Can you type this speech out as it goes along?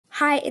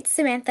Hi, it's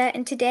Samantha,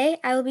 and today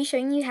I will be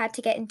showing you how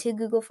to get into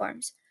Google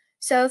Forms.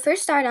 So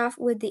first start off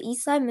with the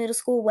Eastline Middle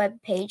School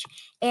webpage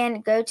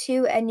and go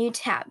to a new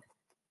tab.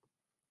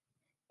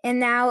 And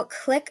now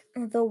click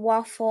the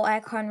waffle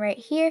icon right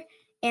here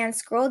and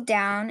scroll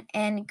down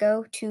and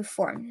go to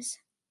Forms.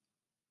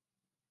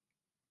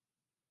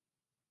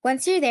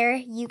 Once you're there,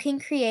 you can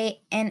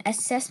create an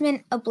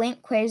assessment, a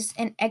blank quiz,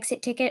 an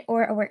exit ticket,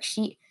 or a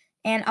worksheet,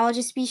 and I'll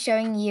just be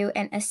showing you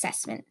an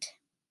assessment.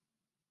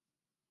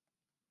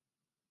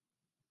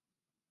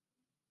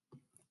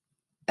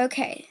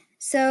 Okay,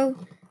 so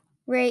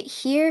right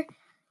here,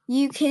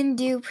 you can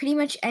do pretty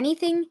much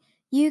anything.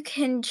 You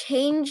can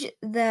change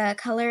the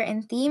color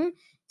and theme,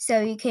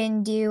 so you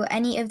can do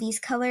any of these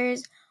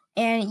colors,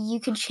 and you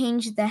can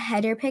change the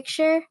header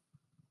picture,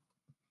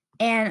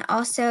 and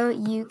also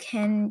you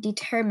can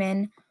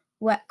determine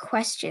what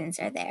questions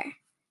are there.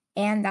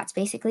 And that's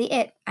basically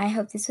it. I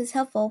hope this was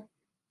helpful.